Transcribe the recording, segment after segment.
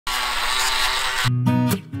So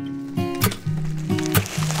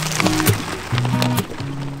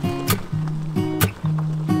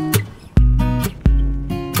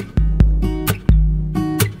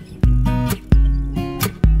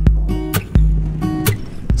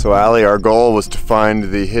Allie, our goal was to find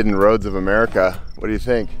the hidden roads of America. What do you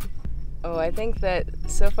think? Oh, I think that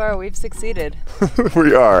so far we've succeeded.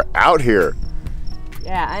 We are out here.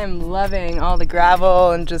 Yeah, I am loving all the gravel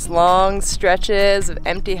and just long stretches of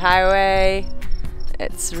empty highway.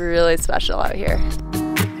 It's really special out here.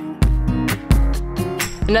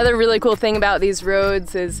 Another really cool thing about these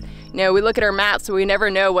roads is, you know, we look at our maps, so we never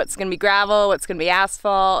know what's gonna be gravel, what's gonna be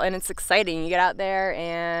asphalt, and it's exciting. You get out there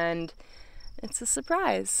and it's a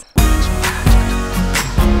surprise.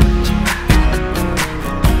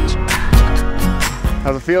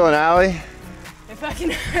 How's it feeling, Allie? It fucking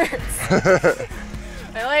hurts.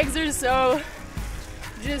 My legs are so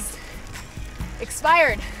just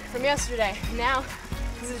expired from yesterday. Now,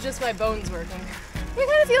 this is just my bones working. It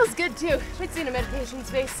kind of feels good too. Let's see in a meditation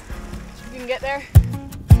space. If you can get there.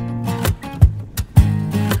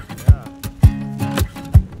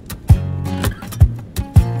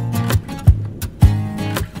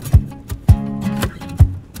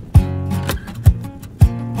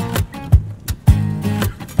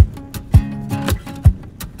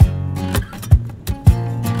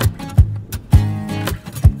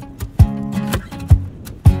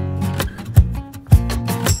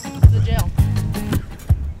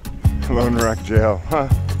 Lone Rock Jail, huh?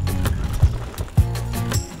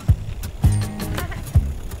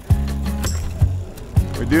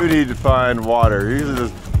 We do need to find water. Usually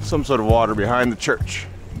there's some sort of water behind the church.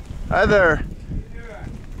 Hi there.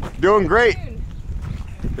 Doing great.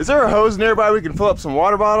 Is there a hose nearby we can fill up some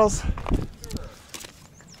water bottles?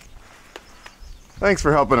 Thanks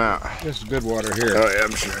for helping out. This is good water here. Oh yeah,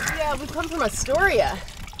 I'm sure. Yeah, we come from Astoria.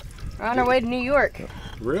 We're on our way to New York.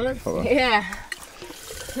 Really? Yeah.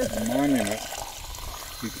 A monument.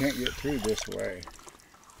 You can't get through this way.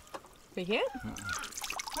 We can't?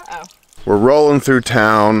 Uh-oh. We're rolling through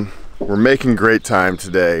town. We're making great time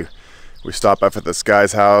today. We stop off at this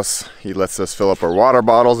guy's house. He lets us fill up our water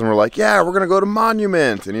bottles and we're like, yeah, we're gonna go to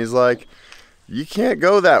Monument. And he's like, you can't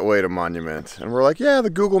go that way to Monument. And we're like, yeah, the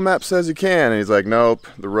Google map says you can. And he's like, nope,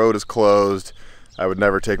 the road is closed. I would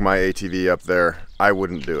never take my ATV up there. I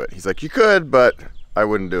wouldn't do it. He's like, you could, but I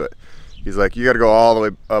wouldn't do it. He's like, you gotta go all the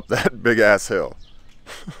way up that big ass hill.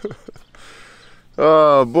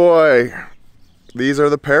 Oh boy. These are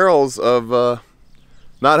the perils of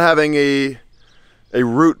not having a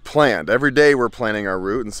route planned. Every day we're planning our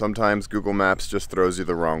route and sometimes Google Maps just throws you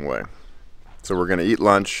the wrong way. So we're gonna eat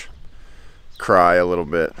lunch, cry a little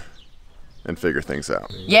bit, and figure things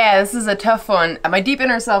out. Yeah, this is a tough one. My deep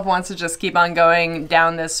inner self wants to just keep on going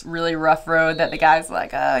down this really rough road that the guy's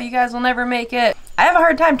like, oh, you guys will never make it. I have a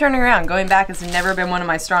hard time turning around. Going back has never been one of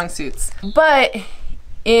my strong suits. But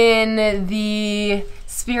in the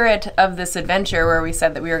spirit of this adventure where we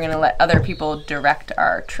said that we were gonna let other people direct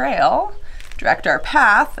our trail, direct our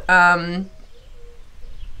path, I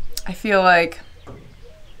feel like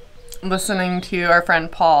listening to our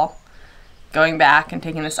friend Paul going back and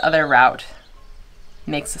taking this other route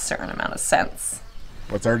makes a certain amount of sense.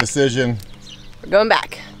 What's our decision? We're going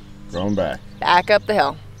back. Going back. Back up the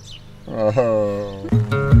hill. Oh.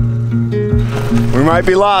 We might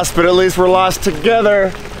be lost, but at least we're lost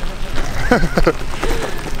together.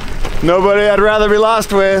 Nobody I'd rather be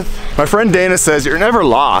lost with. My friend Dana says you're never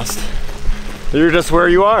lost. You're just where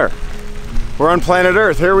you are. We're on planet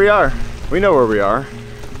Earth. Here we are. We know where we are.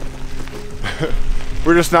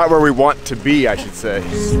 We're just not where we want to be, I should say.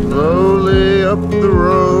 Slowly up the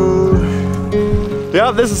road. Yeah,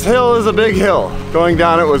 this hill is a big hill. Going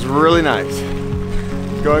down it was really nice.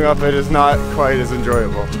 Going up it is not quite as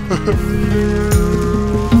enjoyable.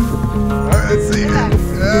 Alright, let's see.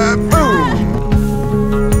 Boom!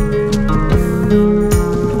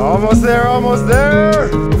 Almost there, almost there!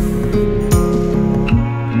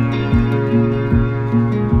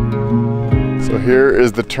 So here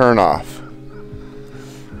is the turnoff.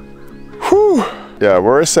 Whew! Yeah,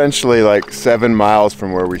 we're essentially like 7 miles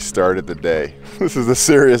from where we started the day. This is a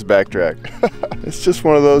serious backtrack. It's just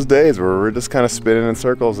one of those days where we're just kind of spinning in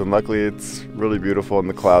circles, and luckily it's really beautiful and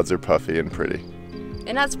the clouds are puffy and pretty.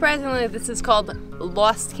 And not surprisingly, this is called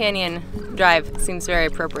Lost Canyon Drive. It seems very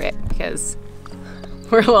appropriate because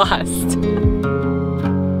we're lost.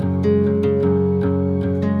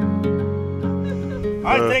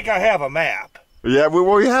 I think I have a map. Yeah,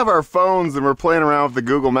 we have our phones and we're playing around with the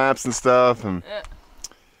Google Maps and stuff, and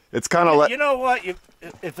it's kind of like, you know what,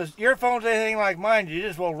 if your phone's anything like mine, you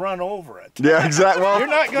just will run over it. Yeah, exactly. Well,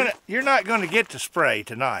 You're not gonna get to spray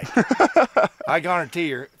tonight. I guarantee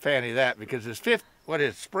you're Fanny that, because it's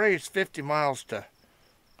spray is 50 miles to.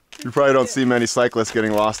 you probably don't see many cyclists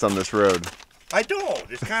getting lost on this road. I don't.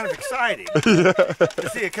 It's kind of exciting to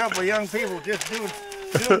see a couple of young people just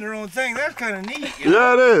doing their own thing. That's kind of neat. You know?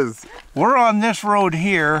 Yeah, it is. We're on this road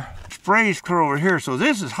here. Spray's clear over here, so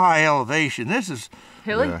this is high elevation. This is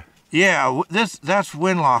Hilly? yeah. That's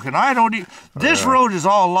windlock, and I don't. This road is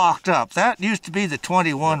all locked up. That used to be the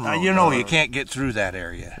 21 road. You know, you can't get through that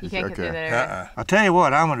area. You can't get through that area. I'll tell you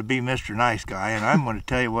what. I'm going to be Mr. Nice Guy, and I'm going to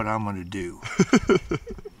tell you what I'm going to do.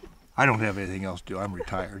 I don't have anything else to do. I'm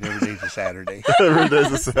retired. Every day's a Saturday. Every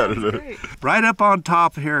day's a Saturday. Right up on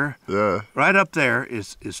top here. Yeah. Right up there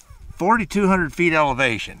is 4,200 feet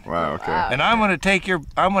elevation. Wow. Okay. Wow. And I'm going to take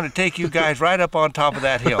you guys right up on top of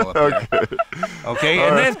that hill up there. Okay.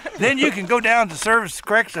 And then you can go down to Service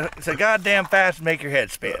Creek. It's a goddamn fast and make your head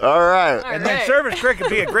spin. All right. And then Service Creek would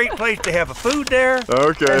be a great place to have a food there.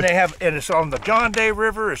 Okay. And it's on the John Day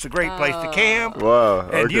River. It's a great place to camp. Wow.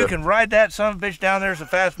 And you can ride that son of a bitch down there so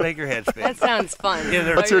fast and make your head spin. That sounds fun.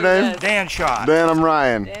 Yeah, What's your name? Dan Schott. Dan, I'm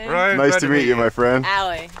Ryan. Right, Nice to meet you, my friend.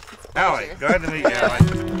 Allie. Allie, glad to meet you, Allie.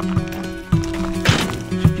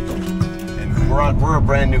 We're a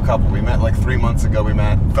brand new couple. We met like 3 months ago.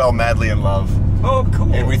 Fell madly in love. Oh,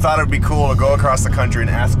 cool. And we thought it would be cool to go across the country and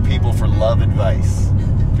ask people for love advice.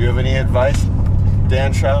 Do you have any advice,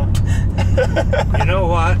 Dan Shaw? You know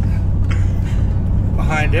what?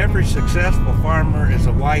 Behind every successful farmer is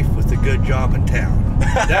a wife with a good job in town.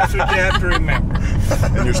 That's what you have to remember.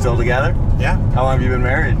 And you're still together? Yeah. How long have you been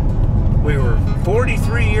married? We were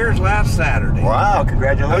 43 years last Saturday. Wow,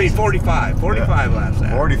 congratulations. I mean 45 last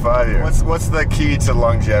Saturday. 45 years. What's the key to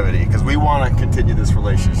longevity? Because we want to continue this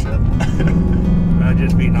relationship.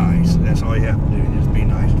 Just be nice. That's all you have to do. Just be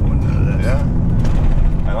nice to one another.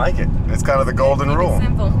 Yeah. I like it. It's kind of the golden rule.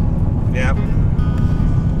 Simple. Yeah.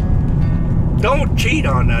 Don't cheat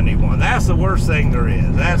on anyone. That's the worst thing there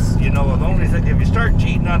is. That's, you know, the only thing. If you start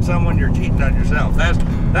cheating on someone, you're cheating on yourself.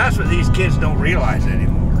 That's what these kids don't realize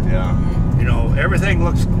anymore. Yeah. You know, everything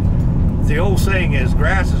looks. The old saying is,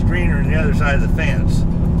 grass is greener on the other side of the fence,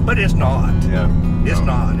 but it's not. Yeah. It's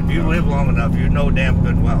not. If you live long enough, you know damn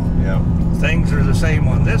good well. Yeah. Things are the same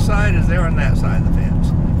on this side as they are on that side of the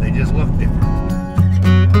fence. They just look different.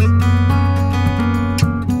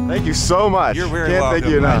 Thank you so much. You're very Can't welcome.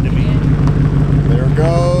 thank you Glad enough. to meet you. There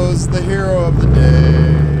goes the hero of the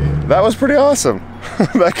day. That was pretty awesome.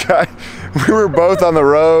 That guy, we were both on the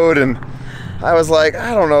road and I was like,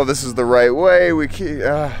 I don't know if this is the right way.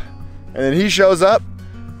 And then he shows up.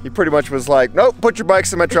 He pretty much was like, nope, put your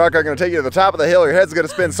bikes in my truck. I'm going to take you to the top of the hill. Your head's going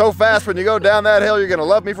to spin so fast when you go down that hill, you're going to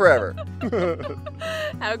love me forever.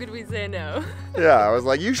 How could we say no? Yeah, I was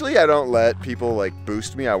like, usually I don't let people like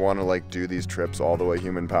boost me. I want to like do these trips all the way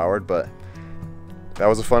human powered, but that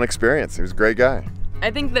was a fun experience. He was a great guy.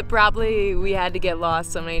 I think that probably we had to get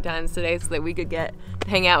lost so many times today so that we could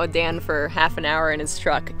hang out with Dan for half an hour in his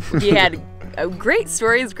truck. He had great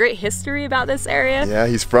stories, great history about this area. Yeah,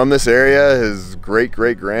 he's from this area. His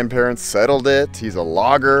great-great-grandparents settled it. He's a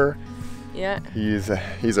logger. Yeah. He's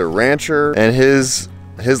a rancher, and his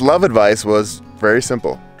love advice was very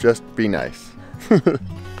simple: just be nice.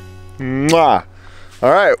 Mwah.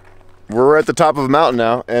 All right, we're at the top of a mountain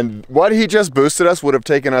now, and what he just boosted us would have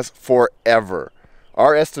taken us forever.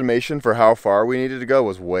 Our estimation for how far we needed to go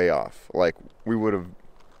was way off. Like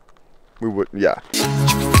yeah.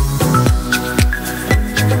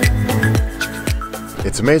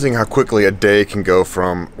 It's amazing how quickly a day can go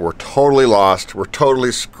from we're totally lost, we're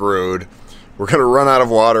totally screwed, we're gonna run out of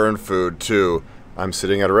water and food, to I'm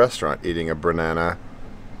sitting at a restaurant eating a banana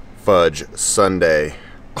fudge sundae.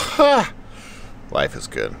 Life is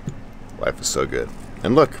good. Life is so good.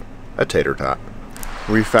 And look, a tater tot.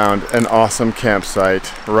 We found an awesome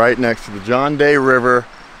campsite right next to the John Day River.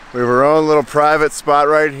 We have our own little private spot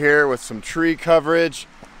right here with some tree coverage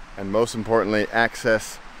and most importantly,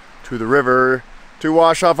 access to the river to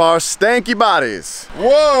wash off our stanky bodies.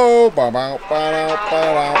 Whoa!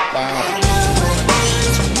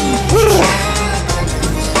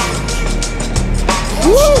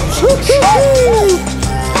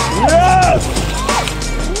 Yes!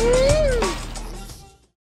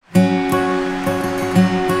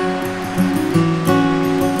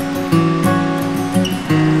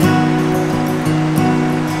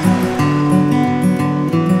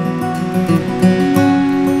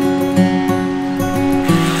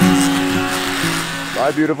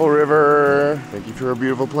 Bye, beautiful river. Thank you for a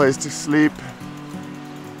beautiful place to sleep.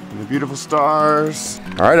 And the beautiful stars.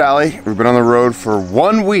 All right, Allie, we've been on the road for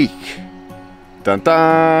 1 week. Dun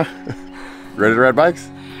dun! Ready to ride bikes?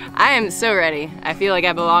 I am so ready. I feel like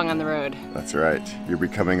I belong on the road. That's right. You're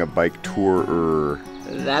becoming a bike tourer.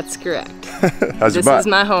 That's correct. How's your butt? This is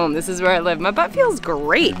my home. This is where I live. My butt feels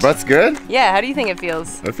great. Butt's good? Yeah, how do you think it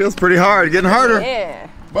feels? It feels pretty hard. Getting harder. Yeah.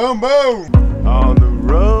 Boom, boom! On the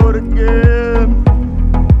road again.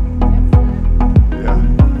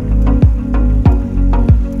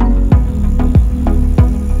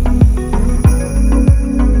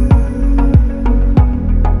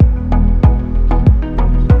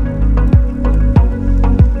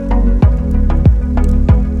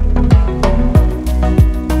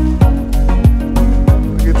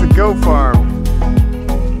 Farm.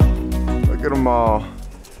 Look at them all.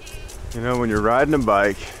 You know, when you're riding a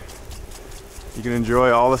bike, you can enjoy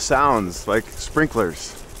all the sounds like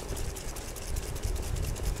sprinklers.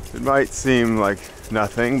 It might seem like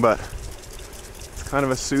nothing, but it's kind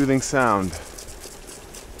of a soothing sound.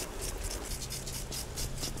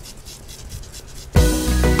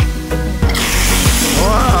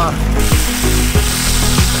 Wow.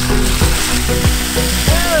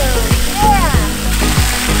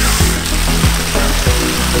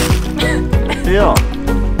 Yeah.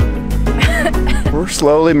 We're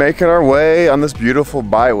slowly making our way on this beautiful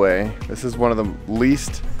byway. This is one of the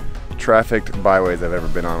least trafficked byways I've ever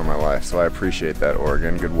been on in my life, so I appreciate that,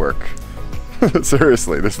 Oregon. Good work.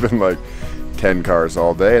 Seriously, there's been like 10 cars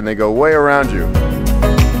all day and they go way around you.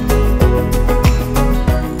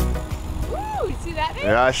 Woo, you see that?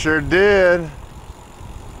 Yeah, I sure did.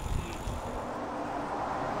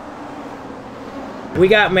 We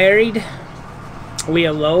got married. We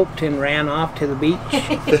eloped and ran off to the beach.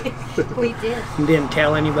 We did. And didn't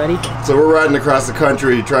tell anybody. So we're riding across the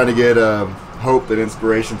country trying to get hope and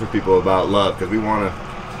inspiration for people about love, because we want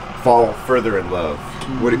to fall further in love.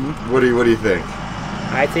 Mm-hmm. What do you think?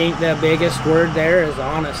 I think the biggest word there is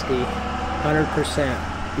honesty.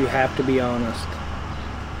 100%. You have to be honest.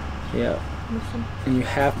 Yeah. Listen. And you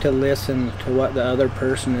have to listen to what the other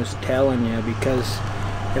person is telling you, because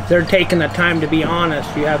if they're taking the time to be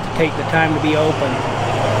honest, you have to take the time to be open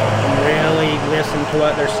and really listen to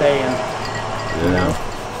what they're saying. Yeah. You know,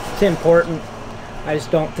 it's important. I just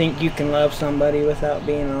don't think you can love somebody without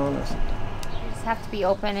being honest. You just have to be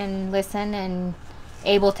open and listen and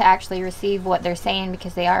able to actually receive what they're saying,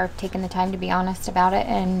 because they are taking the time to be honest about it,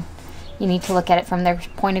 and you need to look at it from their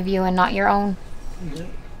point of view and not your own. Yeah.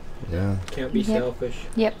 Can't be selfish.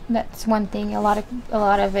 Yep, that's one thing. A lot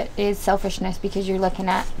of it is selfishness, because you're looking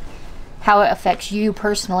at how it affects you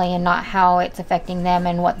personally and not how it's affecting them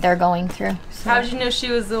and what they're going through. So. How'd you know she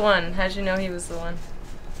was the one? How'd you know he was the one?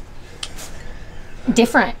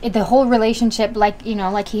 Different. The whole relationship, like, you know,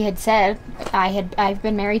 like he had said, I've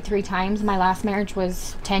been married 3 times. My last marriage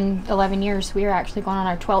was 10, 11 years. We were actually going on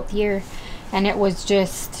our 12th year, and it was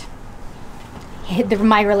just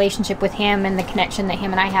my relationship with him and the connection that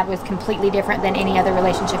him and I had was completely different than any other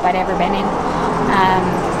relationship I'd ever been in.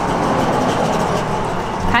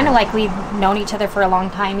 Kind of like we've known each other for a long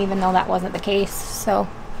time, even though that wasn't the case. So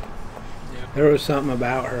there was something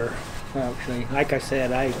about her, actually. Like I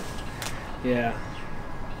said,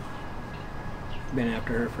 been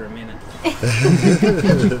after her for a minute.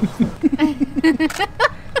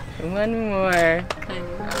 One more.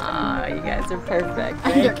 Aw, you guys are perfect.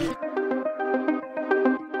 Thank you.